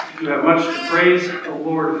We have much to praise the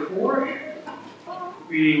Lord for.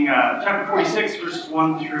 Reading chapter 46, verses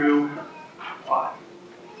 1 through 5.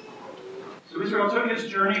 So Israel took his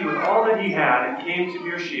journey with all that he had and came to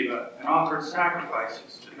Beersheba and offered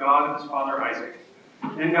sacrifices to the God of his father Isaac.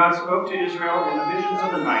 Then God spoke to Israel in the visions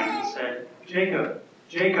of the night and said, "Jacob,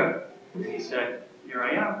 Jacob." And he said, "Here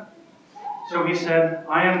I am." So he said,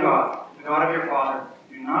 "I am God, the God of your father.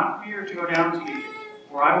 Do not fear to go down to Egypt,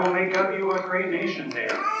 for I will make of you a great nation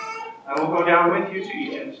there. I will go down with you to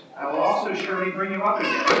Egypt. I will also surely bring you up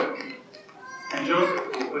again. And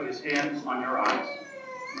Joseph will put his hands on your eyes."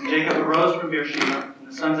 And Jacob arose from Beersheba,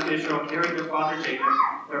 and the sons of Israel carried their father Jacob,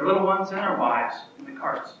 their little ones and their wives, in the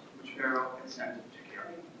carts which Pharaoh had sent to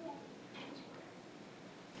carry.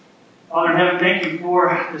 Father in heaven, thank you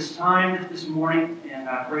for this time this morning, and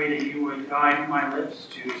I pray that you would guide my lips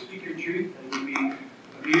to speak your truth, that it would be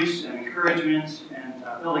of use and encouragement and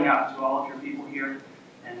building up to all of your people here,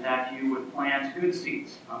 and that you would plant good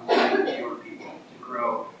seeds among your people to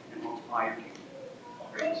grow and multiply your kingdom.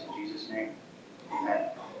 I pray this in Jesus' name. Amen.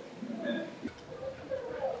 Amen.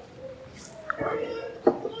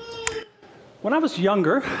 When I was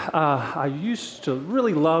younger, I used to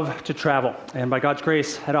really love to travel, and by God's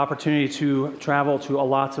grace, had opportunity to travel to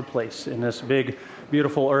lots of places in this big,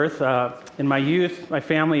 beautiful earth. In my youth, my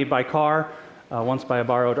family by car, once by a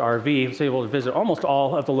borrowed RV, was able to visit almost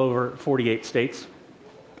all of the lower 48 states.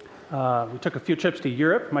 We took a few trips to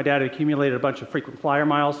Europe. My dad had accumulated a bunch of frequent flyer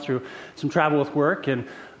miles through some travel with work, and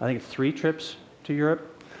I think 3 trips to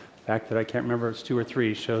Europe. The fact that I can't remember if it's 2 or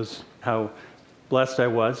 3 shows how blessed I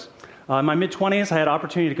was. In my mid-20s, I had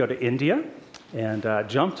opportunity to go to India and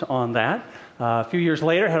jumped on that. A few years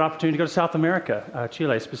later, I had opportunity to go to South America,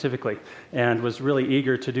 Chile specifically, and was really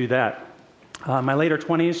eager to do that. My later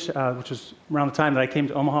 20s, which was around the time that I came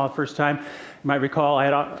to Omaha the first time, you might recall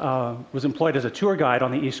I was employed as a tour guide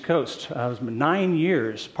on the East Coast. It was 9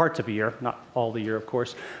 years, parts of a year, not all the year, of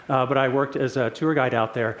course, but I worked as a tour guide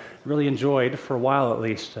out there. Really enjoyed, for a while at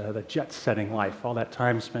least, the jet-setting life, all that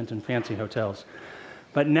time spent in fancy hotels.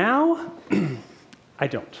 But now, I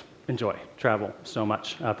don't enjoy travel so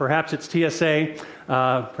much. Perhaps it's TSA,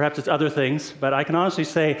 perhaps it's other things, but I can honestly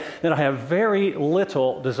say that I have very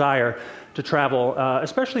little desire to travel,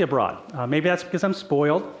 especially abroad. Maybe that's because I'm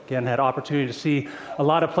spoiled. Again, had opportunity to see a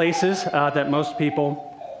lot of places that most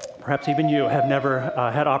people, perhaps even you, have never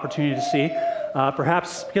had opportunity to see.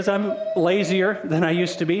 Perhaps because I'm lazier than I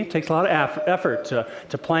used to be. It takes a lot of effort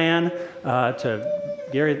to plan, to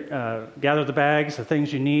gather the bags, the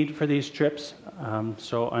things you need for these trips.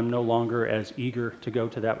 So I'm no longer as eager to go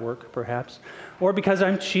to that work, perhaps. Or because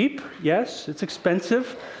I'm cheap. Yes, it's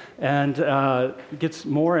expensive. And it gets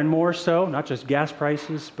more and more so, not just gas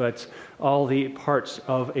prices, but all the parts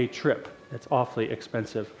of a trip. It's awfully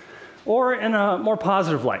expensive. Or in a more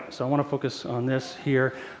positive light. So I want to focus on this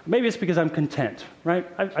here. Maybe it's because I'm content, right?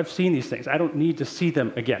 I've seen these things. I don't need to see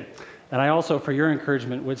them again. And I also, for your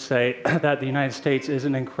encouragement, would say that the United States is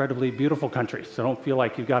an incredibly beautiful country. So don't feel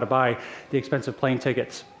like you've got to buy the expensive plane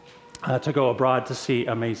tickets to go abroad to see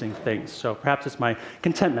amazing things. So perhaps it's my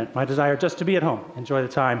contentment, my desire just to be at home, enjoy the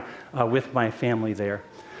time with my family there.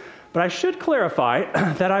 But I should clarify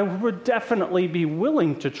that I would definitely be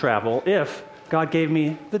willing to travel if God gave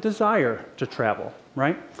me the desire to travel,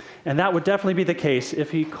 right? And that would definitely be the case if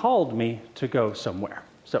He called me to go somewhere.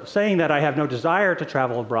 So saying that I have no desire to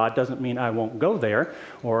travel abroad doesn't mean I won't go there,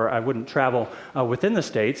 or I wouldn't travel within the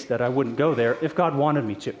states, that I wouldn't go there if God wanted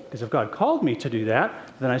me to. Because if God called me to do that,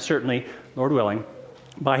 then I certainly, Lord willing,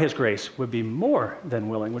 by His grace, would be more than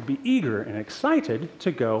willing, would be eager and excited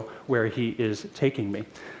to go where He is taking me.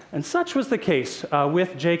 And such was the case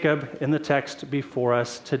with Jacob in the text before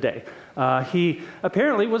us today. He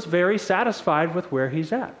apparently was very satisfied with where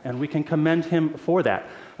he's at, and we can commend him for that.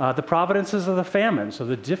 The providences of the famine, so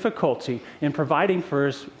the difficulty in providing for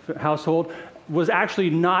his household, was actually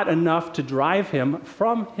not enough to drive him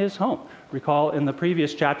from his home. Recall in the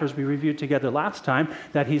previous chapters we reviewed together last time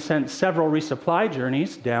that he sent several resupply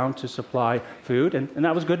journeys down to supply food, and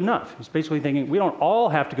that was good enough. He's basically thinking, we don't all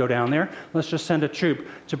have to go down there. Let's just send a troop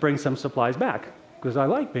to bring some supplies back, because I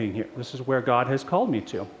like being here. This is where God has called me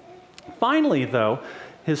to. Finally, though,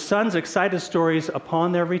 his sons' excited stories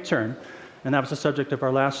upon their return, and that was the subject of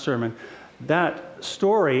our last sermon, that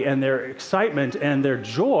story and their excitement and their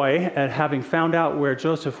joy at having found out where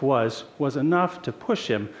Joseph was enough to push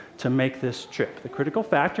him to make this trip. The critical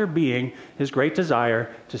factor being his great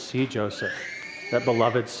desire to see Joseph, that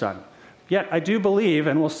beloved son. Yet I do believe,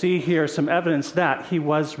 and we'll see here some evidence that he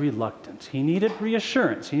was reluctant. He needed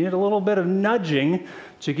reassurance. He needed a little bit of nudging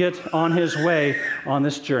to get on his way on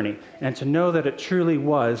this journey and to know that it truly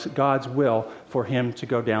was God's will for him to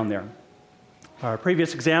go down there. Our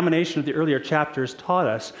previous examination of the earlier chapters taught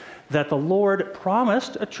us that the Lord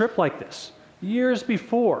promised a trip like this. Years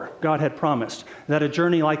before, God had promised that a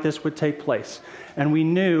journey like this would take place. And we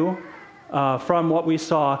knew from what we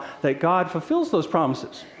saw that God fulfills those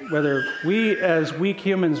promises. Whether we as weak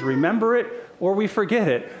humans remember it or we forget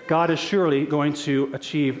it, God is surely going to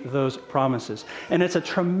achieve those promises. And it's a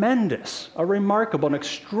tremendous, a remarkable, an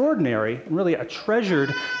extraordinary, and really a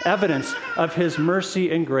treasured evidence of his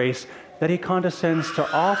mercy and grace that he condescends to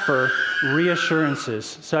offer reassurances,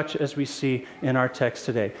 such as we see in our text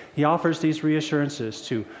today. He offers these reassurances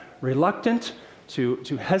to reluctant, to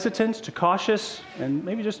hesitant, to cautious, and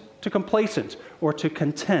maybe just to complacent or to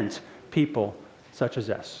content people such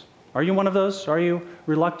as us. Are you one of those? Are you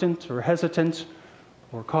reluctant or hesitant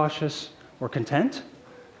or cautious or content?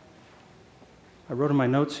 I wrote in my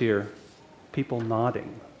notes here, people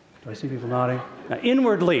nodding. Do I see people nodding? Now,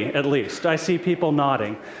 inwardly, at least, I see people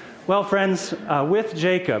nodding. Well, friends, with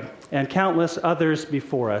Jacob and countless others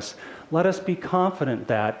before us, let us be confident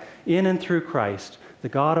that in and through Christ, the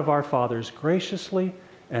God of our fathers graciously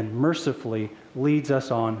and mercifully leads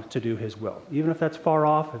us on to do his will. Even if that's far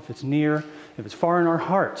off, if it's near, if it's far in our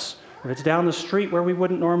hearts, if it's down the street where we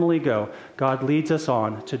wouldn't normally go, God leads us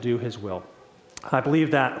on to do his will. I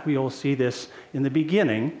believe that we will see this in the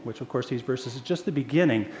beginning, which of course these verses is just the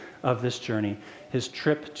beginning of this journey, his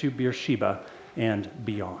trip to Beersheba and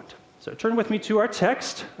beyond. So turn with me to our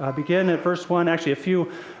text. Begin at verse 1. Actually, a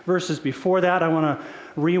few verses before that, I want to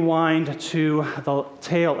rewind to the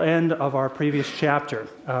tail end of our previous chapter,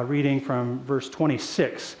 reading from verse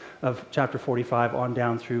 26 of chapter 45 on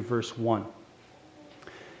down through verse 1.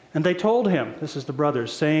 And they told him, this is the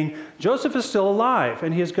brothers, saying, Joseph is still alive,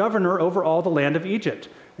 and he is governor over all the land of Egypt.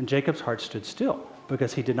 And Jacob's heart stood still,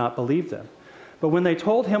 because he did not believe them. But when they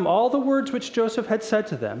told him all the words which Joseph had said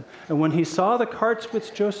to them, and when he saw the carts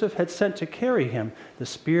which Joseph had sent to carry him, the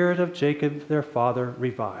spirit of Jacob their father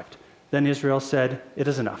revived. Then Israel said, It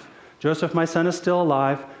is enough. Joseph, my son, is still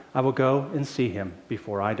alive. I will go and see him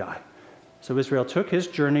before I die. So Israel took his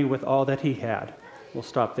journey with all that he had. We'll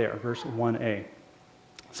stop there, verse 1a.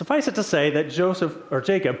 Suffice it to say that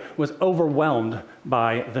Jacob was overwhelmed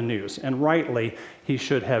by the news, and rightly he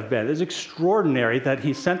should have been. It's extraordinary that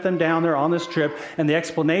he sent them down there on this trip, and the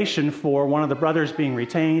explanation for one of the brothers being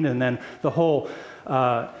retained, and then the whole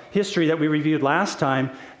history that we reviewed last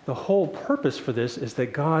time, the whole purpose for this is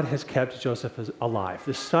that God has kept Joseph alive.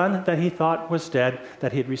 The son that he thought was dead,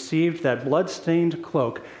 that he had received that blood-stained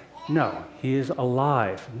cloak, no, he is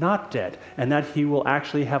alive, not dead, and that he will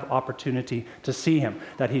actually have opportunity to see him,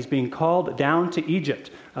 that he's being called down to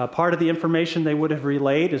Egypt. Part of the information they would have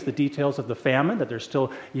relayed is the details of the famine, that there's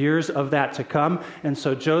still years of that to come, and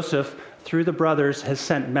so Joseph, through the brothers, has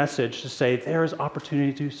sent message to say, there is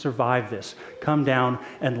opportunity to survive this. Come down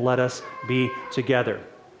and let us be together.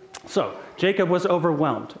 So, Jacob was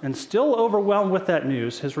overwhelmed, and still overwhelmed with that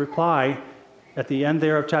news. His reply at the end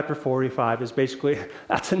there of chapter 45 is basically,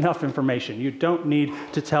 that's enough information. You don't need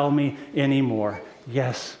to tell me anymore.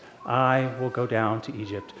 Yes, I will go down to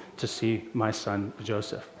Egypt to see my son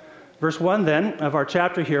Joseph. Verse 1 then of our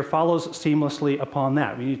chapter here follows seamlessly upon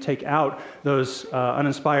that. We need to take out those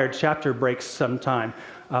uninspired chapter breaks sometime.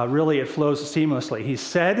 Really, it flows seamlessly. He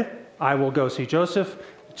said, I will go see Joseph.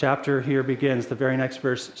 The chapter here begins, the very next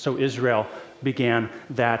verse, so Israel began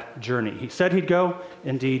that journey. He said he'd go.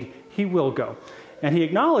 Indeed, he will go. And he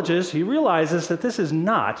realizes that this is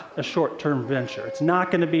not a short-term venture. It's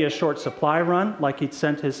not going to be a short supply run like he'd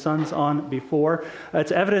sent his sons on before.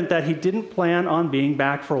 It's evident that he didn't plan on being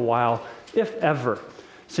back for a while, if ever,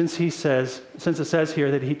 since it says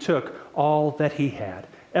here that he took all that he had,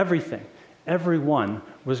 everything. Everyone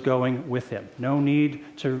was going with him. No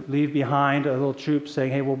need to leave behind a little troop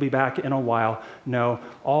saying, hey, we'll be back in a while. No,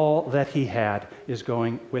 all that he had is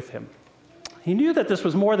going with him. He knew that this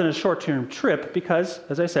was more than a short-term trip because,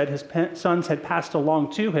 as I said, his sons had passed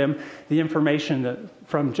along to him the information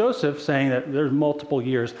from Joseph saying that there's multiple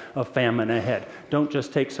years of famine ahead. Don't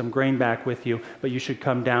just take some grain back with you, but you should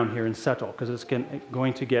come down here and settle because it's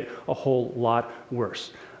going to get a whole lot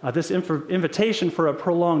worse. This invitation for a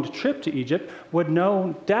prolonged trip to Egypt would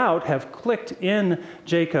no doubt have clicked in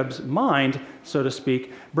Jacob's mind, so to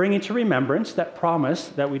speak, bringing to remembrance that promise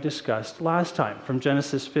that we discussed last time from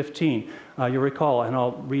Genesis 15. You'll recall, and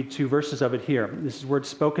I'll read 2 verses of it here. This is words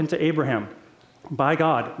spoken to Abraham by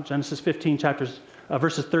God, Genesis 15,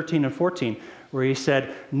 verses 13 and 14, where he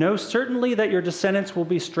said, know certainly that your descendants will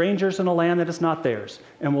be strangers in a land that is not theirs,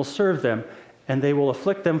 and will serve them, and they will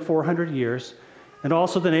afflict them 400 years. And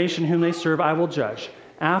also the nation whom they serve I will judge.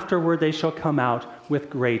 Afterward they shall come out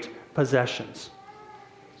with great possessions.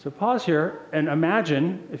 So pause here and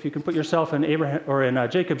imagine, if you can put yourself in Abraham or in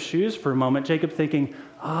Jacob's shoes for a moment, Jacob thinking,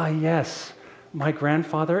 yes, my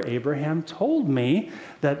grandfather Abraham told me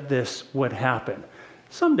that this would happen.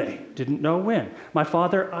 Someday, didn't know when. My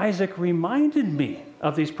father Isaac reminded me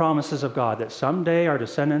of these promises of God, that someday our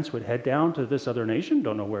descendants would head down to this other nation,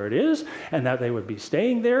 don't know where it is, and that they would be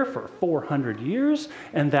staying there for 400 years,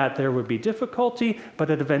 and that there would be difficulty, but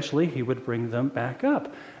that eventually he would bring them back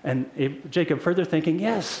up. And Jacob further thinking,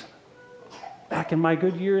 yes, back in my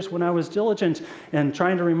good years when I was diligent and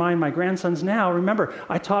trying to remind my grandsons now, remember,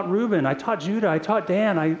 I taught Reuben, I taught Judah, I taught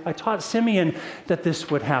Dan, I taught Simeon that this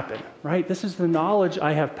would happen, right? This is the knowledge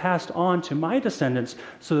I have passed on to my descendants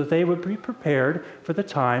so that they would be prepared for the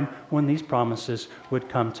time when these promises would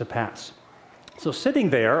come to pass. So sitting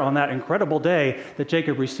there on that incredible day that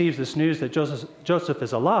Jacob receives this news that Joseph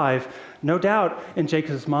is alive, no doubt in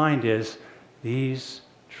Jacob's mind is, these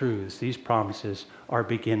truths, these promises are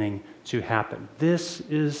beginning to happen. This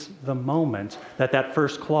is the moment that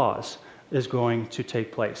first clause is going to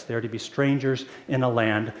take place. They're to be strangers in a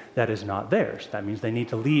land that is not theirs. That means they need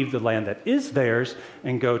to leave the land that is theirs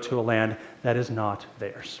and go to a land that is not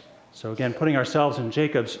theirs. So again, putting ourselves in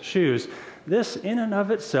Jacob's shoes, this in and of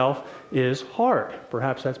itself is hard.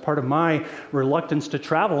 Perhaps that's part of my reluctance to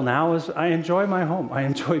travel now is I enjoy my home. I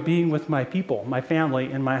enjoy being with my people, my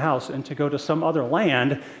family, in my house, and to go to some other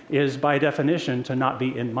land is by definition to not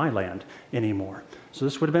be in my land anymore. So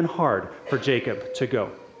this would have been hard for Jacob to go.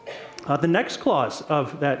 The next clause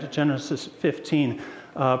of that Genesis 15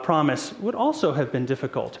 promise would also have been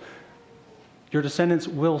difficult. Your descendants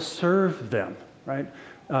will serve them, right?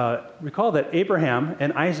 Recall that Abraham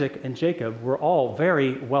and Isaac and Jacob were all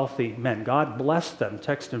very wealthy men. God blessed them.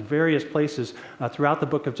 Text in various places throughout the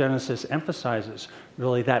book of Genesis emphasizes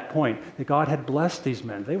really that point, that God had blessed these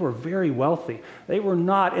men. They were very wealthy. They were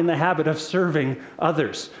not in the habit of serving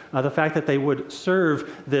others. The fact that they would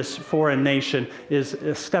serve this foreign nation is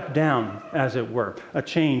a step down, as it were, a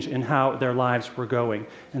change in how their lives were going.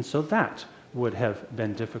 And so that would have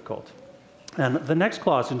been difficult. And the next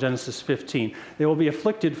clause in Genesis 15, they will be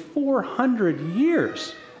afflicted 400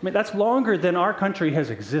 years. I mean, that's longer than our country has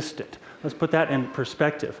existed. Let's put that in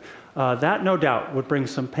perspective. That, no doubt, would bring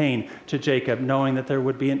some pain to Jacob, knowing that there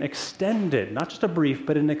would be an extended, not just a brief,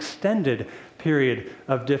 but an extended period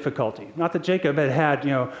of difficulty. Not that Jacob had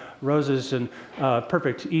roses and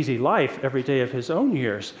perfect, easy life every day of his own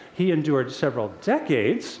years. He endured several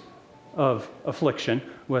decades of affliction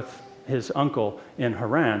with his uncle in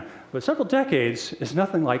Haran. But several decades is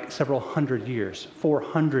nothing like several hundred years,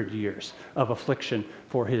 400 years of affliction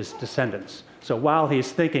for his descendants. So while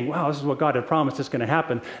he's thinking, wow, this is what God had promised is going to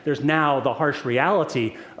happen, there's now the harsh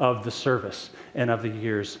reality of the service and of the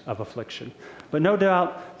years of affliction. But no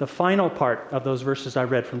doubt the final part of those verses I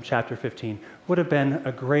read from chapter 15 would have been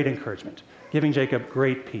a great encouragement, giving Jacob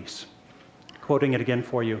great peace. Quoting it again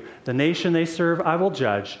for you, the nation they serve I will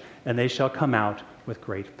judge, and they shall come out with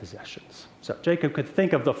great possessions. So Jacob could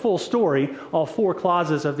think of the full story, all four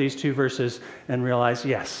clauses of these two verses, and realize,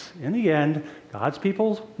 yes, in the end, God's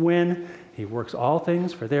people win. He works all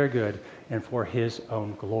things for their good and for his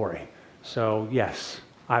own glory. So yes,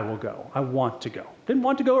 I will go. I want to go. Didn't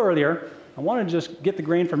want to go earlier. I wanted to just get the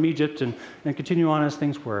grain from Egypt and continue on as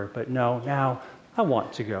things were. But no, now I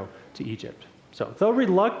want to go to Egypt. So, though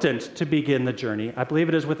reluctant to begin the journey, I believe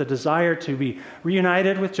it is with a desire to be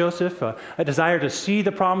reunited with Joseph, a desire to see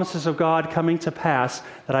the promises of God coming to pass,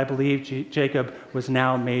 that I believe Jacob was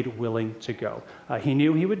now made willing to go. He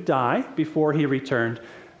knew he would die before he returned,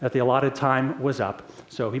 that the allotted time was up,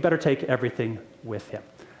 so he better take everything with him.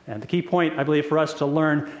 And the key point, I believe, for us to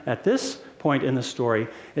learn at this point in the story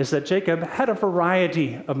is that Jacob had a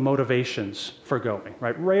variety of motivations for going,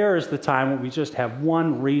 right? Rare is the time when we just have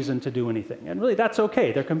one reason to do anything. And really, that's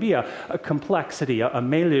okay. There can be a complexity, a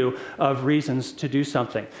milieu of reasons to do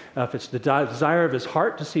something. If it's the desire of his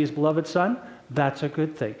heart to see his beloved son, that's a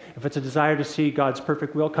good thing. If it's a desire to see God's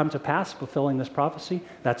perfect will come to pass, fulfilling this prophecy,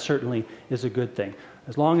 that certainly is a good thing.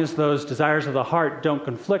 As long as those desires of the heart don't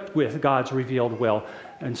conflict with God's revealed will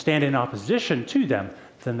and stand in opposition to them,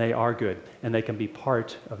 then they are good, and they can be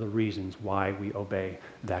part of the reasons why we obey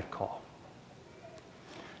that call.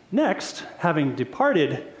 Next, having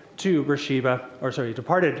departed towards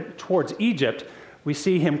Egypt, we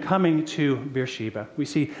see him coming to Beersheba. We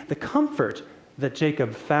see the comfort that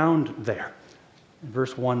Jacob found there. In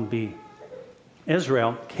verse 1b,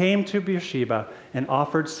 Israel came to Beersheba and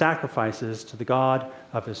offered sacrifices to the God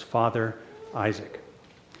of his father Isaac.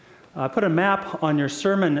 I put a map on your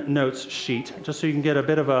sermon notes sheet just so you can get a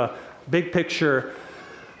bit of a big picture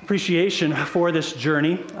appreciation for this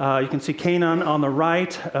journey. You can see Canaan on the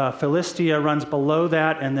right, Philistia runs below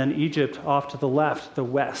that, and then Egypt off to the left, the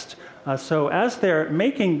west. So as they're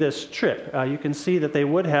making this trip, you can see that they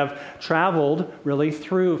would have traveled really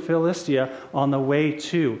through Philistia on the way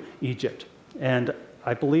to Egypt. And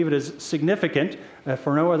I believe it is significant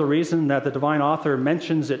for no other reason that the divine author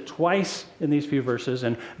mentions it twice in these few verses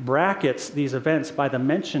and brackets these events by the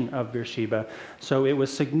mention of Beersheba. So it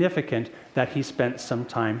was significant that he spent some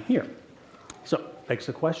time here. So begs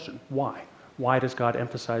the question, why? Why does God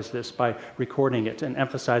emphasize this by recording it and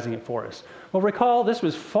emphasizing it for us? Well, recall this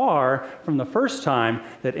was far from the first time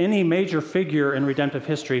that any major figure in redemptive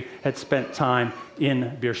history had spent time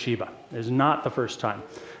in Beersheba. It is not the first time.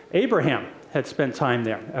 Abraham had spent time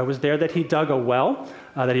there. It was there that he dug a well,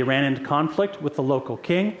 that he ran into conflict with the local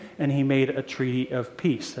king, and he made a treaty of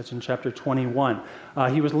peace. That's in chapter 21.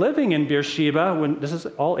 He was living in Beersheba when, this is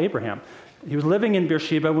all Abraham, he was living in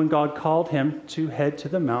Beersheba when God called him to head to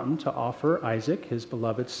the mountain to offer Isaac, his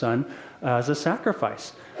beloved son, as a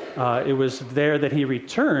sacrifice. It was there that he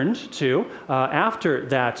returned to after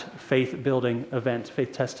that faith-building event,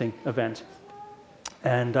 faith-testing event.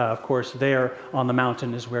 And of course, there on the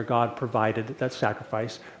mountain is where God provided that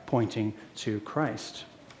sacrifice, pointing to Christ.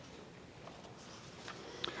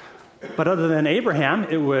 But other than Abraham,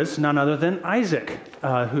 it was none other than Isaac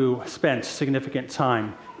who spent significant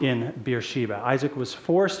time in Beersheba. Isaac was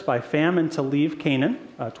forced by famine to leave Canaan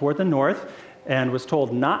toward the north and was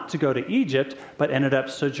told not to go to Egypt, but ended up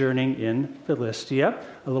sojourning in Philistia,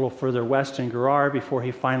 a little further west in Gerar, before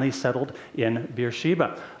he finally settled in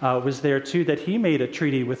Beersheba. It was there, too, that he made a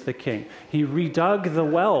treaty with the king. He redug the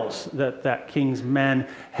wells that king's men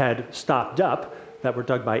had stopped up, that were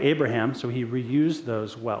dug by Abraham, so he reused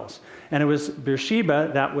those wells. And it was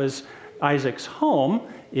Beersheba that was Isaac's home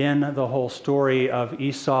in the whole story of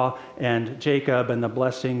Esau and Jacob and the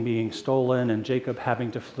blessing being stolen and Jacob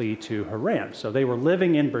having to flee to Haran. So they were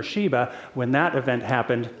living in Beersheba when that event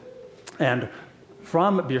happened, and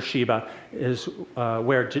from Beersheba is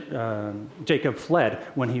where Jacob fled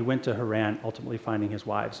when he went to Haran, ultimately finding his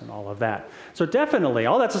wives and all of that. So definitely,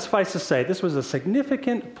 all that suffice to say, this was a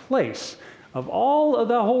significant place. Of all of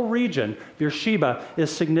the whole region, Beersheba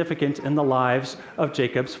is significant in the lives of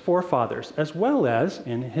Jacob's forefathers, as well as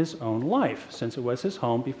in his own life, since it was his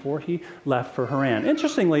home before he left for Haran.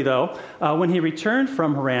 Interestingly, though, when he returned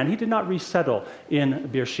from Haran, he did not resettle in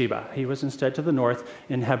Beersheba. He was instead to the north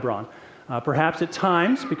in Hebron. Perhaps at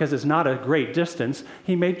times, because it's not a great distance,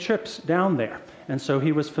 he made trips down there, and so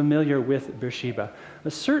he was familiar with Beersheba.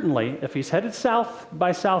 But certainly, if he's headed south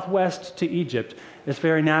by southwest to Egypt, it's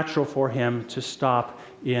very natural for him to stop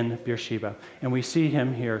in Beersheba. And we see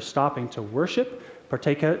him here stopping to worship,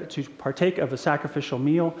 to partake of a sacrificial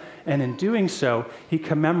meal, and in doing so, he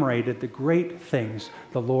commemorated the great things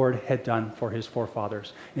the Lord had done for his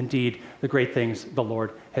forefathers. Indeed, the great things the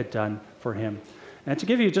Lord had done for him. And to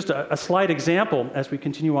give you just a slight example as we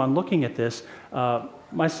continue on looking at this,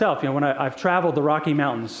 myself, when I've traveled the Rocky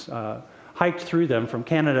Mountains, hiked through them from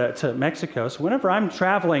Canada to Mexico, so whenever I'm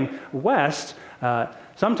traveling west,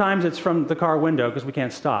 sometimes it's from the car window because we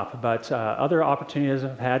can't stop, but other opportunities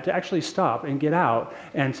I've had to actually stop and get out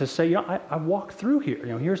and to say, I walked through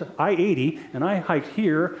here. Here's I-80, and I hiked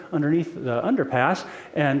here underneath the underpass,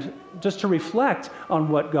 and just to reflect on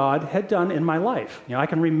what God had done in my life. I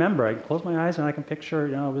can remember, I can close my eyes and I can picture,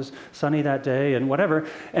 it was sunny that day and whatever,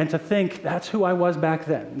 and to think that's who I was back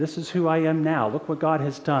then. This is who I am now. Look what God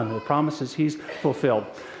has done, the promises he's fulfilled.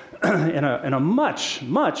 In a much,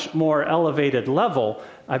 much more elevated level,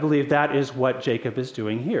 I believe that is what Jacob is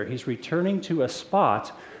doing here. He's returning to a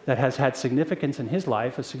spot that has had significance in his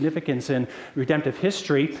life, a significance in redemptive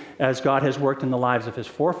history as God has worked in the lives of his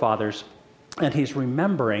forefathers, and he's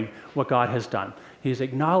remembering what God has done. He's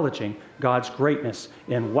acknowledging God's greatness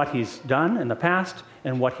in what he's done in the past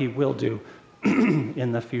and what he will do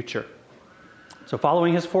in the future. So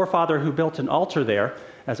following his forefather who built an altar there,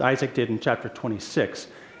 as Isaac did in chapter 26,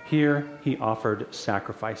 here he offered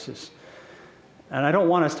sacrifices. And I don't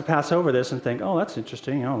want us to pass over this and think, oh, that's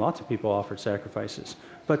interesting. Lots of people offered sacrifices.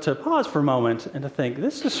 But to pause for a moment and to think,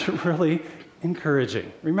 this is really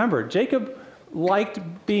encouraging. Remember, Jacob liked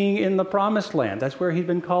being in the promised land. That's where he'd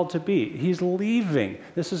been called to be. He's leaving.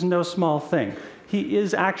 This is no small thing. He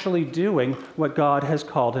is actually doing what God has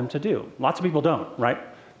called him to do. Lots of people don't, right?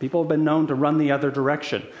 People have been known to run the other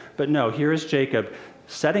direction. But no, here is Jacob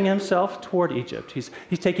setting himself toward Egypt. He's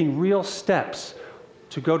taking real steps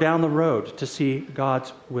to go down the road to see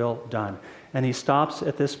God's will done. And he stops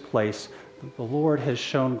at this place. The Lord has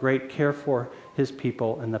shown great care for his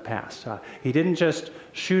people in the past. He didn't just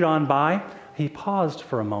shoot on by. He paused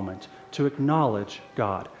for a moment to acknowledge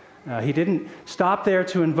God. He didn't stop there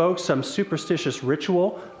to invoke some superstitious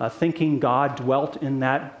ritual, thinking God dwelt in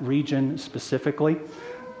that region specifically,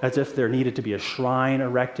 as if there needed to be a shrine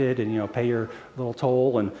erected and, pay your little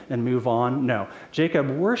toll and move on. No, Jacob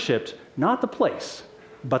worshiped not the place,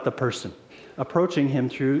 but the person, approaching him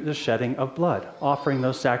through the shedding of blood, offering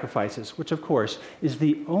those sacrifices, which of course is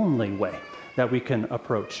the only way that we can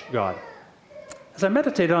approach God. As I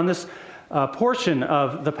meditated on this portion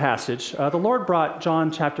of the passage, the Lord brought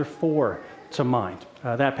John chapter 4 to mind.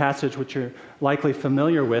 That passage, which you're likely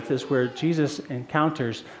familiar with, is where Jesus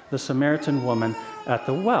encounters the Samaritan woman at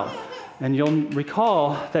the well. And you'll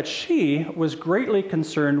recall that she was greatly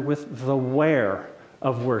concerned with the where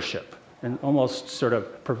of worship, and almost sort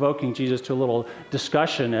of provoking Jesus to a little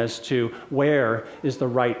discussion as to where is the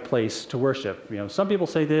right place to worship. Some people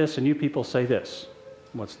say this, and you people say this.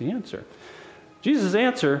 What's the answer? Jesus'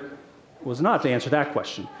 answer was not to answer that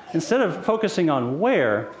question. Instead of focusing on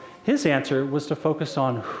where, his answer was to focus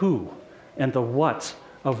on who and the what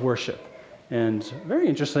of worship. And very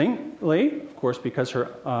interestingly, of course, because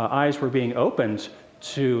her eyes were being opened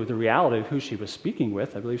to the reality of who she was speaking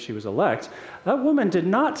with, I believe she was elect, that woman did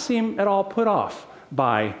not seem at all put off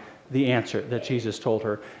by the answer that Jesus told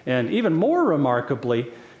her. And even more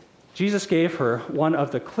remarkably, Jesus gave her one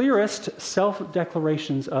of the clearest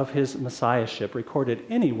self-declarations of his messiahship recorded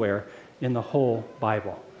anywhere in the whole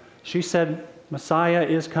Bible. She said, "Messiah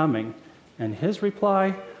is coming." And his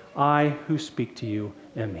reply, "I who speak to you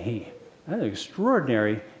am he." That's an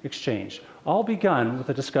extraordinary exchange, all begun with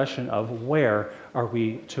a discussion of where are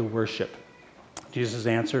we to worship. Jesus'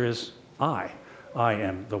 answer is, I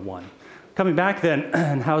am the one. Coming back then,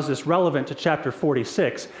 and how is this relevant to chapter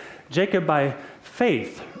 46? Jacob, by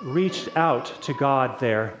faith, reached out to God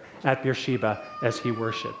there at Beersheba as he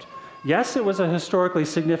worshiped. Yes, it was a historically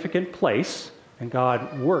significant place, and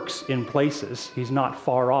God works in places. He's not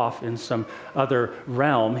far off in some other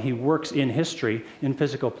realm. He works in history, in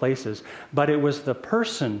physical places. But it was the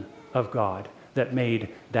person of God that made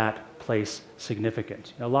that place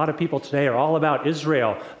significant. A lot of people today are all about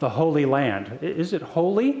Israel, the Holy Land. Is it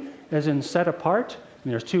holy, as in set apart?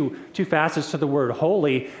 There's two facets to the word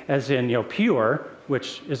holy, as in pure,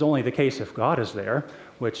 which is only the case if God is there,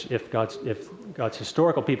 which if God's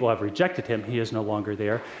historical people have rejected him, he is no longer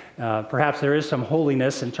there. Perhaps there is some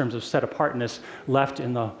holiness in terms of set apartness left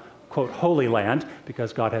in the, quote, Holy Land,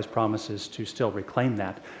 because God has promises to still reclaim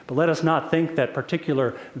that. But let us not think that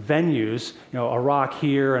particular venues, a rock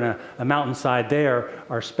here and a mountainside there,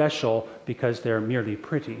 are special because they're merely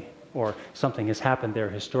pretty, or something has happened there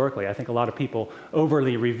historically. I think a lot of people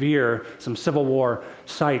overly revere some Civil War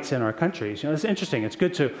sites in our countries. It's interesting. It's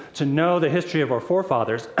good to know the history of our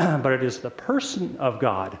forefathers, but it is the person of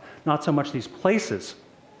God, not so much these places,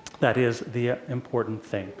 that is the important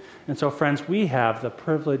thing. And so, friends, we have the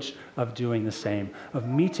privilege of doing the same, of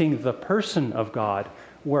meeting the person of God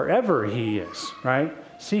wherever he is, right?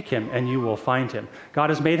 Seek him and you will find him.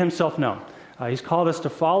 God has made himself known. He's called us to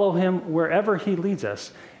follow him wherever he leads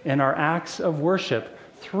us, and our acts of worship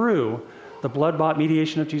through the blood-bought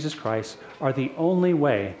mediation of Jesus Christ are the only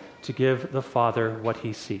way to give the Father what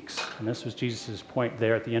he seeks. And this was Jesus' point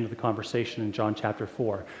there at the end of the conversation in John chapter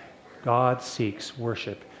 4. God seeks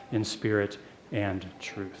worship in spirit and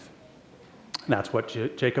truth. And that's what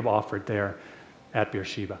Jacob offered there at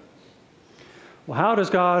Beersheba. Well, how does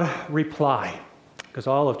God reply? Because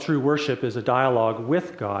all of true worship is a dialogue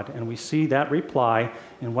with God, and we see that reply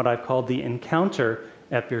in what I've called the encounter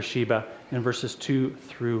at Beersheba in verses 2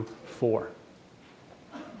 through 4.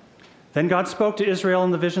 Then God spoke to Israel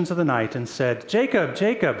in the visions of the night and said, "Jacob,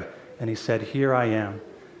 Jacob." And he said, "Here I am."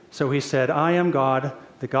 So he said, "I am God,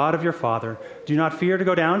 the God of your father. Do not fear to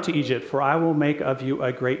go down to Egypt, for I will make of you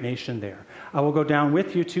a great nation there. I will go down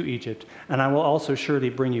with you to Egypt, and I will also surely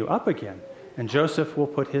bring you up again. And Joseph will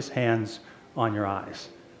put his hands on your eyes."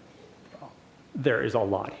 There is a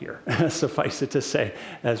lot here, suffice it to say.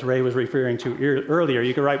 As Ray was referring to earlier,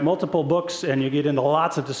 you could write multiple books and you get into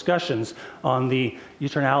lots of discussions on the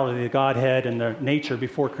eternality of the Godhead and the nature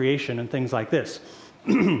before creation and things like this.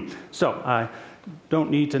 So I don't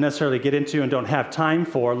need to necessarily get into and don't have time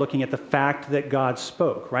for looking at the fact that God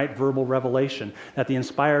spoke, right? Verbal revelation, that the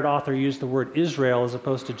inspired author used the word Israel as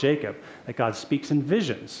opposed to Jacob, that God speaks in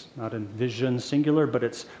visions, not in visions singular, but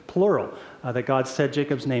it's plural, that God said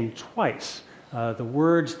Jacob's name twice. The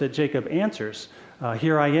words that Jacob answers,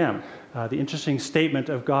 "Here I am," the interesting statement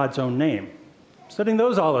of God's own name. Setting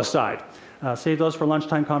those all aside, save those for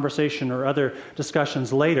lunchtime conversation or other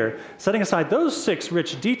discussions later. Setting aside those 6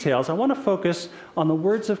 rich details, I want to focus on the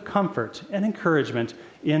words of comfort and encouragement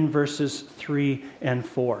in verses 3 and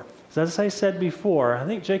 4. So as I said before, I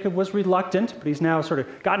think Jacob was reluctant, but he's now sort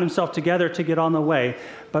of gotten himself together to get on the way.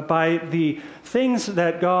 But by the things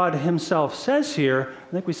that God himself says here,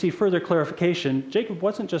 I think we see further clarification. Jacob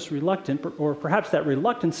wasn't just reluctant, or perhaps that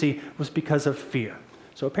reluctancy was because of fear.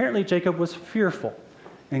 So apparently Jacob was fearful,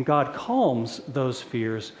 and God calms those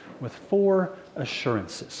fears with 4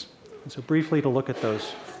 assurances. And so briefly to look at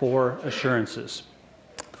those 4 assurances.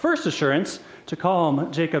 The first assurance to calm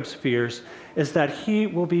Jacob's fears is that he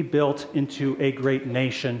will be built into a great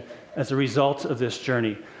nation as a result of this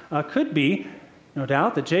journey. Could be, no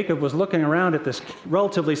doubt, that Jacob was looking around at this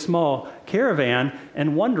relatively small caravan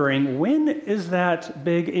and wondering, when is that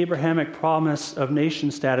big Abrahamic promise of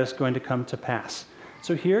nation status going to come to pass?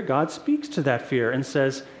 So here God speaks to that fear and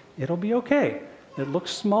says, it'll be okay. It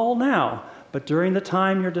looks small now, but during the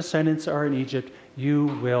time your descendants are in Egypt, you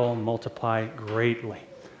will multiply greatly.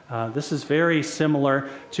 This is very similar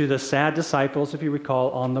to the sad disciples, if you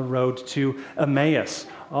recall, on the road to Emmaus.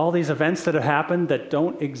 All these events that have happened that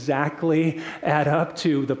don't exactly add up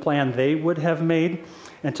to the plan they would have made.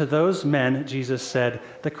 And to those men, Jesus said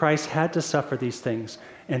that Christ had to suffer these things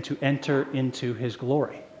and to enter into his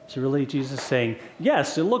glory. So really Jesus is saying,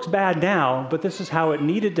 yes, it looks bad now, but this is how it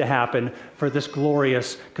needed to happen for this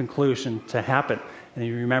glorious conclusion to happen. And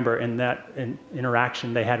you remember in that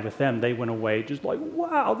interaction they had with them, they went away just like,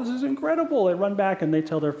 wow, this is incredible. They run back and they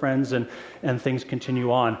tell their friends, and things continue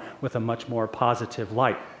on with a much more positive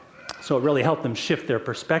light. So it really helped them shift their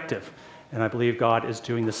perspective. And I believe God is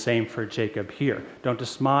doing the same for Jacob here. Don't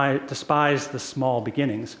despise the small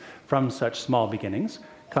beginnings. From such small beginnings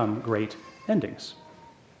come great endings.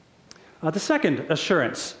 The second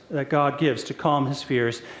assurance that God gives to calm his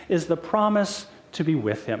fears is the promise to be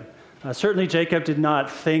with him. Certainly Jacob did not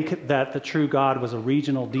think that the true God was a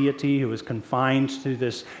regional deity who was confined to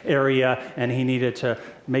this area and he needed to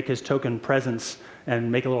make his token presence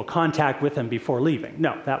and make a little contact with him before leaving.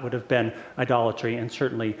 No, that would have been idolatry, and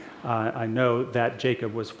certainly I know that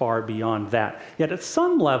Jacob was far beyond that. Yet at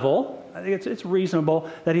some level, I think it's reasonable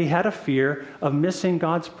that he had a fear of missing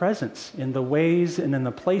God's presence in the ways and in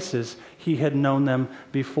the places he had known them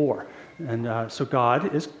before. And so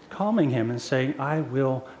God is calming him and saying, I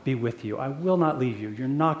will be with you. I will not leave you. You're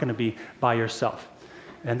not going to be by yourself.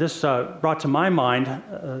 And this brought to my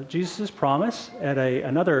mind Jesus' promise at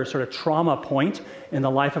another sort of trauma point in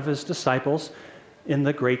the life of his disciples. In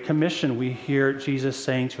the Great Commission, we hear Jesus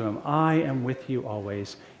saying to him, I am with you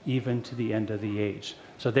always, even to the end of the age.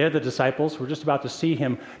 So there the disciples were just about to see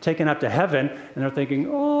him taken up to heaven, and they're thinking,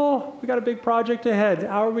 oh, we got a big project ahead.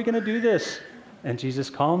 How are we going to do this? And Jesus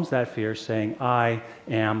calms that fear, saying, I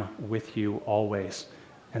am with you always.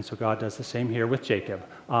 And so God does the same here with Jacob.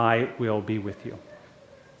 I will be with you.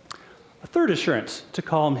 A third assurance to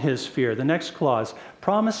calm his fear, the next clause,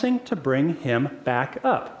 promising to bring him back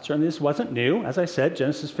up. Certainly this wasn't new. As I said,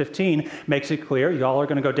 Genesis 15 makes it clear, y'all are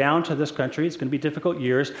going to go down to this country. It's going to be difficult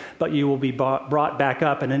years, but you will be brought back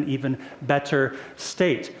up in an even better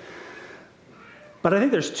state. But I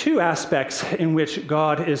think there's 2 aspects in which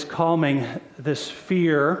God is calming this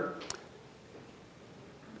fear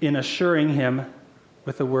in assuring him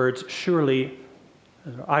with the words, surely,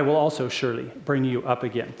 I will also surely bring you up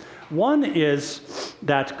again. One is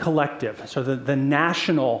that collective, so the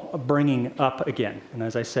national bringing up again. And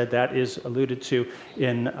as I said, that is alluded to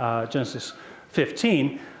in Genesis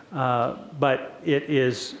 15, but it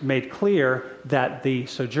is made clear that the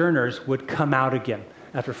sojourners would come out again.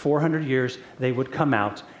 After 400 years, they would come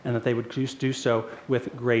out, and that they would do so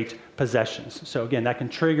with great possessions. So again, that can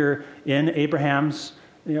trigger in Abraham's,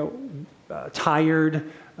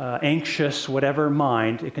 tired, anxious, whatever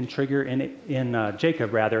mind. It can trigger in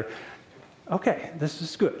Jacob, rather. Okay, this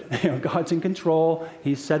is good. God's in control.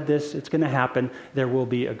 He said this. It's going to happen. There will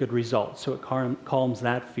be a good result. So it calms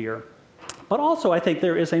that fear. But also, I think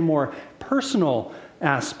there is a more personal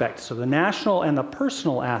aspect, so the national and the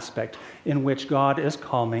personal aspect in which God is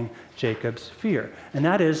calming Jacob's fear. And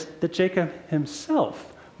that is that Jacob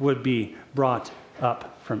himself would be brought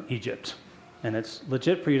up from Egypt. And it's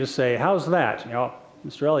legit for you to say, how's that?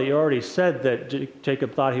 Mr. Elliott, you already said that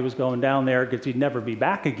Jacob thought he was going down there because he'd never be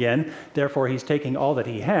back again. Therefore, he's taking all that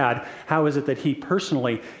he had. How is it that he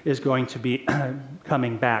personally is going to be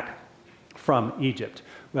coming back from Egypt?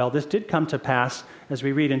 Well, this did come to pass, as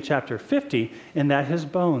we read in chapter 50, in that his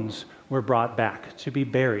bones were brought back to be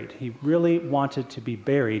buried. He really wanted to be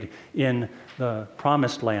buried in the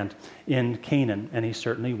promised land in Canaan, and he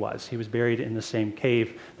certainly was. He was buried in the same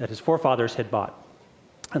cave that his forefathers had bought.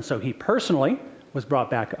 And so he personally was brought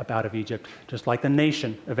back up out of Egypt, just like the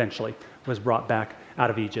nation eventually was brought back out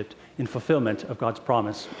of Egypt in fulfillment of God's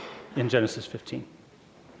promise in Genesis 15.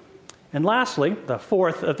 And lastly, the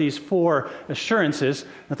fourth of these four assurances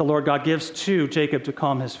that the Lord God gives to Jacob to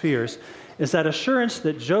calm his fears is that assurance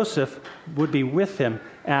that Joseph would be with him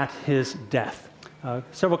at his death.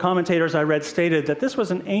 Several commentators I read stated that this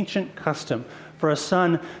was an ancient custom for a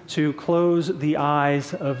son to close the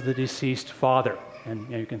eyes of the deceased father.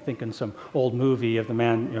 And you can think in some old movie of the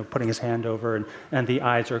man putting his hand over and the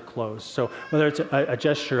eyes are closed. So whether it's a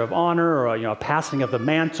gesture of honor or a passing of the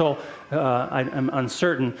mantle, I'm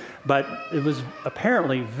uncertain. But it was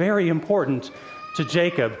apparently very important to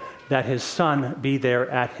Jacob that his son be there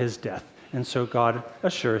at his death. And so God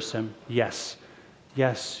assures him, yes,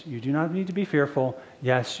 you do not need to be fearful.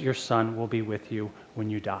 Yes, your son will be with you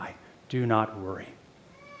when you die. Do not worry.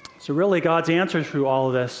 So really, God's answer through all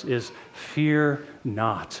of this is fear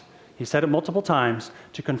not. He said it multiple times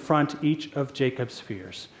to confront each of Jacob's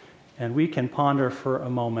fears. And we can ponder for a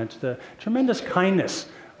moment the tremendous kindness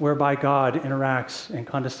whereby God interacts and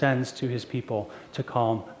condescends to his people to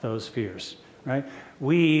calm those fears, right?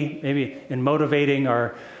 We, maybe in motivating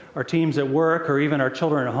our teams at work or even our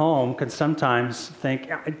children at home, can sometimes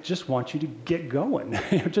think, I just want you to get going.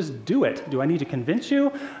 Just do it. Do I need to convince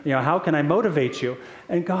you? How can I motivate you?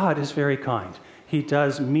 And God is very kind. He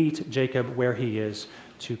does meet Jacob where he is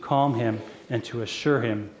to calm him and to assure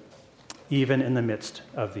him even in the midst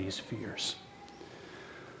of these fears.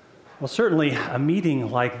 Well, certainly a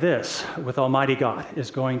meeting like this with Almighty God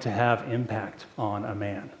is going to have impact on a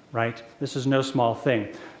man, right? This is no small thing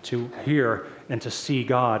to hear and to see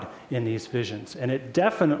God in these visions. And it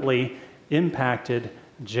definitely impacted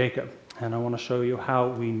Jacob. And I want to show you how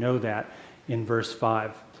we know that in verse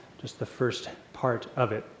 5, just the first part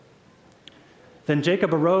of it. Then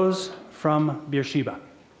Jacob arose from Beersheba.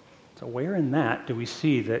 So where in that do we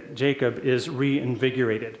see that Jacob is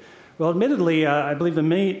reinvigorated? Well, admittedly, I believe the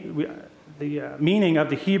meaning of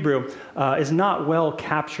the Hebrew is not well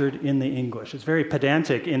captured in the English. It's very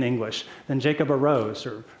pedantic in English. Then Jacob arose,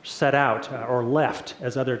 or set out, or left,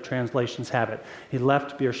 as other translations have it. He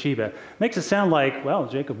left Beersheba. Makes it sound like, well,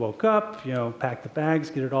 Jacob woke up, packed the bags,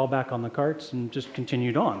 get it all back on the carts, and just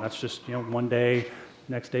continued on. That's just, one day,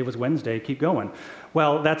 next day was Wednesday, keep going.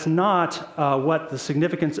 Well, that's not what the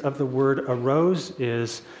significance of the word arose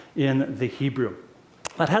is in the Hebrew.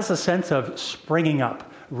 That has a sense of springing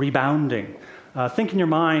up, rebounding. Think in your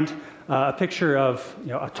mind a picture of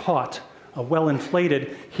a taut, a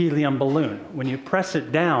well-inflated helium balloon. When you press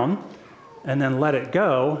it down and then let it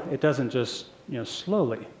go, it doesn't just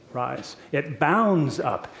slowly rise. It bounds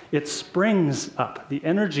up. It springs up. The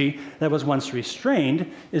energy that was once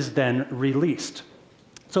restrained is then released.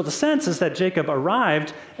 So the sense is that Jacob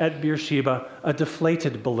arrived at Beersheba a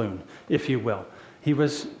deflated balloon, if you will. He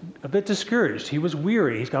was a bit discouraged. He was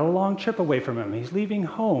weary. He's got a long trip away from him. He's leaving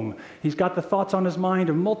home. He's got the thoughts on his mind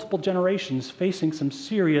of multiple generations facing some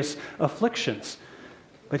serious afflictions.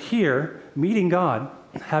 But here, meeting God,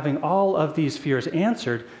 having all of these fears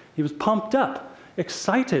answered, he was pumped up,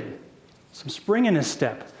 excited, some spring in his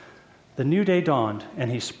step. The new day dawned,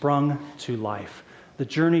 and he sprung to life. The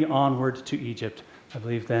journey onward to Egypt, I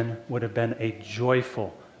believe then, would have been a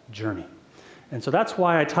joyful journey. And so that's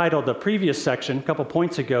why I titled the previous section a couple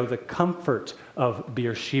points ago, The Comfort of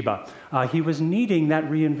Beersheba. He was needing that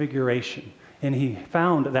reinvigoration, and he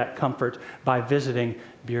found that comfort by visiting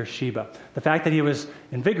Beersheba. The fact that he was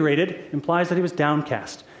invigorated implies that he was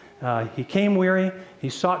downcast. He came weary, he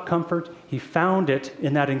sought comfort, he found it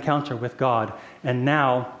in that encounter with God, and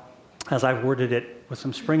now, as I've worded it, with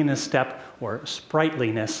some spring in his step, or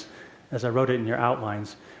sprightliness, as I wrote it in your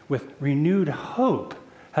outlines, with renewed hope,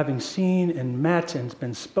 having seen and met and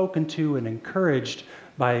been spoken to and encouraged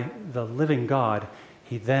by the living God,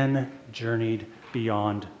 he then journeyed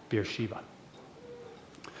beyond Beersheba.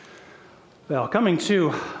 Well, coming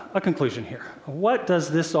to a conclusion here. What does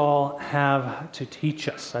this all have to teach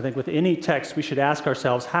us? I think with any text, we should ask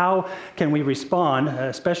ourselves, how can we respond,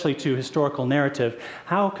 especially to historical narrative,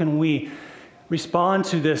 how can we respond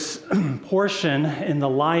to this portion in the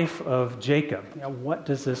life of Jacob? What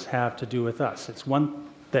does this have to do with us? It's one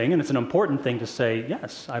thing, and it's an important thing to say,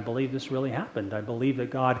 yes, I believe this really happened. I believe that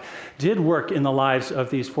God did work in the lives of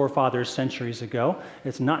these forefathers centuries ago.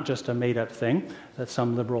 It's not just a made-up thing that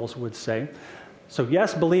some liberals would say. So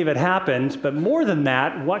yes, believe it happened, but more than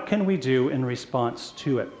that, what can we do in response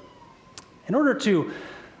to it? In order to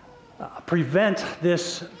prevent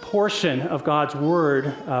this portion of God's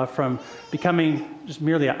Word from becoming just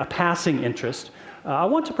merely a passing interest, I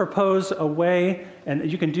want to propose a way, and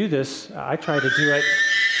you can do this, I try to do it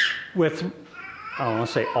with I don't want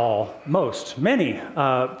to say all, many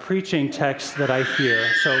preaching texts that I hear.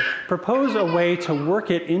 So propose a way to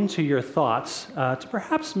work it into your thoughts, to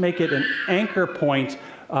perhaps make it an anchor point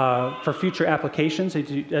for future applications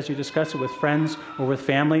as you discuss it with friends or with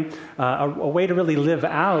family, a way to really live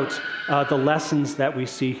out the lessons that we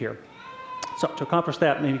see here. So to accomplish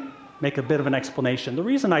that, maybe make a bit of an explanation. The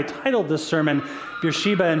reason I titled this sermon,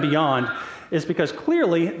 Beersheba and Beyond, is because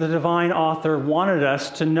clearly the divine author wanted us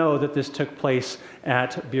to know that this took place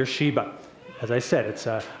at Beersheba. As I said, it's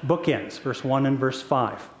bookends, verse 1 and verse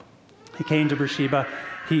 5. He came to Beersheba,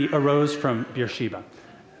 he arose from Beersheba.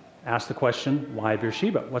 Ask the question, why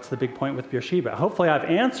Beersheba? What's the big point with Beersheba? Hopefully I've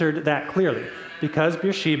answered that clearly, because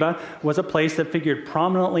Beersheba was a place that figured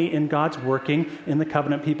prominently in God's working in the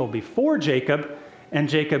covenant people before Jacob, and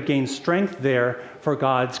Jacob gained strength there for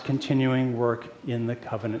God's continuing work in the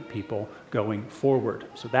covenant people going forward.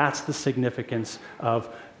 So that's the significance of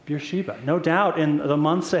Beersheba. No doubt in the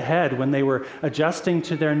months ahead when they were adjusting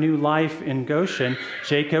to their new life in Goshen,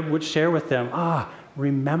 Jacob would share with them,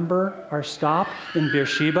 remember our stop in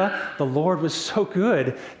Beersheba? The Lord was so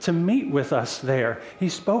good to meet with us there. He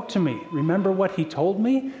spoke to me. Remember what he told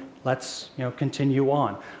me? Let's continue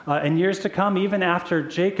on. In years to come, even after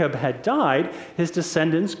Jacob had died, his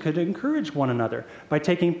descendants could encourage one another by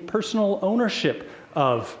taking personal ownership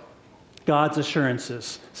of God's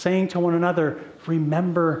assurances, saying to one another,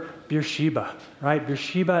 remember Beersheba, right?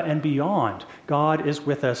 Beersheba and beyond. God is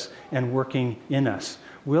with us and working in us.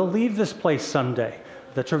 We'll leave this place someday.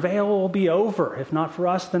 The travail will be over. If not for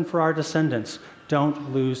us, then for our descendants.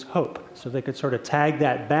 Don't lose hope. So they could sort of tag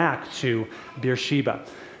that back to Beersheba.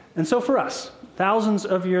 And so for us, thousands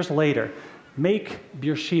of years later, make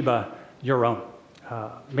Beersheba your own.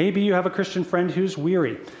 Maybe you have a Christian friend who's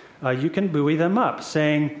weary. You can buoy them up,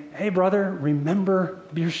 saying, hey, brother, remember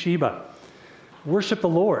Beersheba. Worship the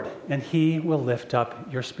Lord, and he will lift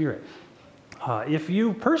up your spirit. If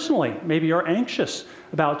you personally maybe are anxious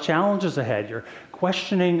about challenges ahead, you're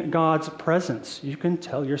questioning God's presence, you can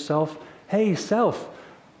tell yourself, hey, self,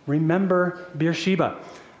 remember Beersheba.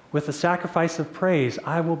 With the sacrifice of praise,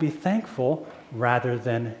 I will be thankful rather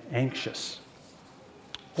than anxious.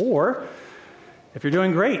 Or, if you're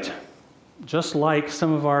doing great, just like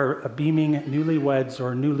some of our beaming newlyweds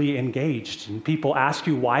or newly engaged, and people ask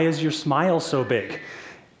you, why is your smile so big?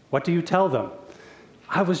 What do you tell them?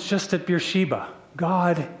 I was just at Beersheba.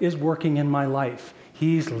 God is working in my life.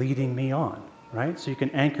 He's leading me on, right? So you can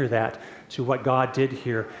anchor that to what God did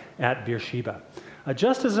here at Beersheba.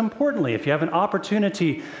 Just as importantly, if you have an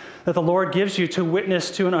opportunity that the Lord gives you to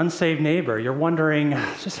witness to an unsaved neighbor, you're wondering,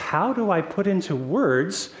 just how do I put into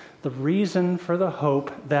words the reason for the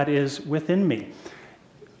hope that is within me?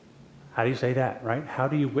 How do you say that, right? How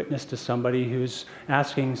do you witness to somebody who's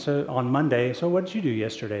asking on Monday, so what did you do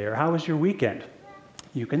yesterday? Or how was your weekend?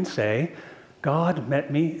 You can say, God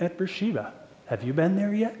met me at Beersheba. Have you been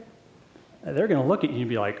there yet? They're going to look at you and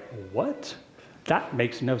be like, what? That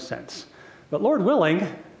makes no sense. But Lord willing,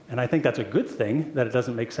 and I think that's a good thing that it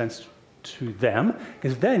doesn't make sense to them,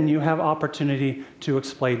 because then you have opportunity to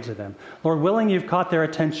explain to them. Lord willing, you've caught their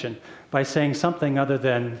attention by saying something other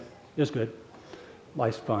than, it was good,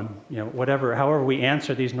 life's fun, whatever, however we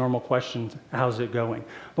answer these normal questions, how's it going?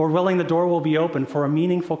 Lord willing, the door will be open for a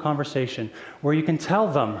meaningful conversation where you can tell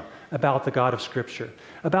them about the God of Scripture,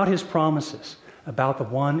 about his promises, about the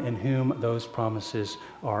one in whom those promises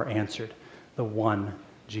are answered, the one,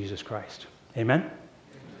 Jesus Christ. Amen?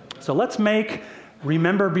 So let's make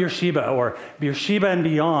Remember Beersheba, or Beersheba and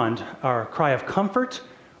Beyond, our cry of comfort,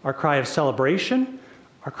 our cry of celebration,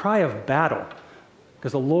 our cry of battle.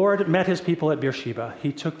 Because the Lord met his people at Beersheba.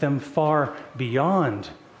 He took them far beyond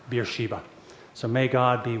Beersheba. So may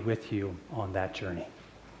God be with you on that journey.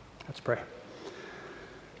 Let's pray.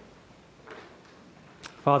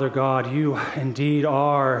 Father God, you indeed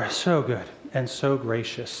are so good and so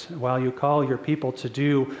gracious. While you call your people to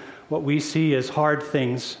do what we see as hard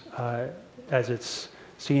things, as it's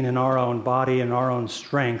seen in our own body and our own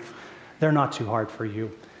strength, they're not too hard for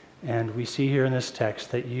you. And we see here in this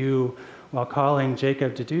text that you, while calling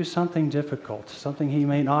Jacob to do something difficult, something he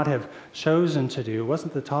may not have chosen to do,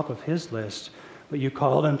 wasn't the top of his list, but you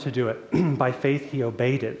called him to do it. By faith, he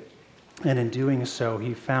obeyed it. And in doing so,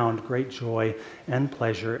 he found great joy and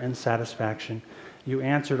pleasure and satisfaction. You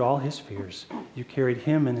answered all his fears. You carried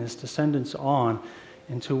him and his descendants on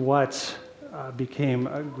into what became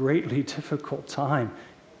a greatly difficult time.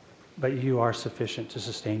 But you are sufficient to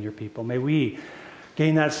sustain your people. May we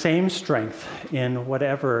gain that same strength in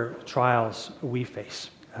whatever trials we face.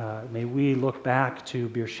 May we look back to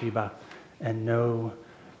Beersheba and know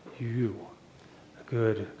you, a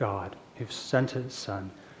good God, who sent his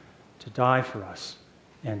Son to die for us,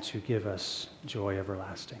 and to give us joy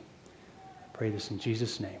everlasting. I pray this in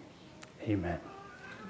Jesus' name. Amen.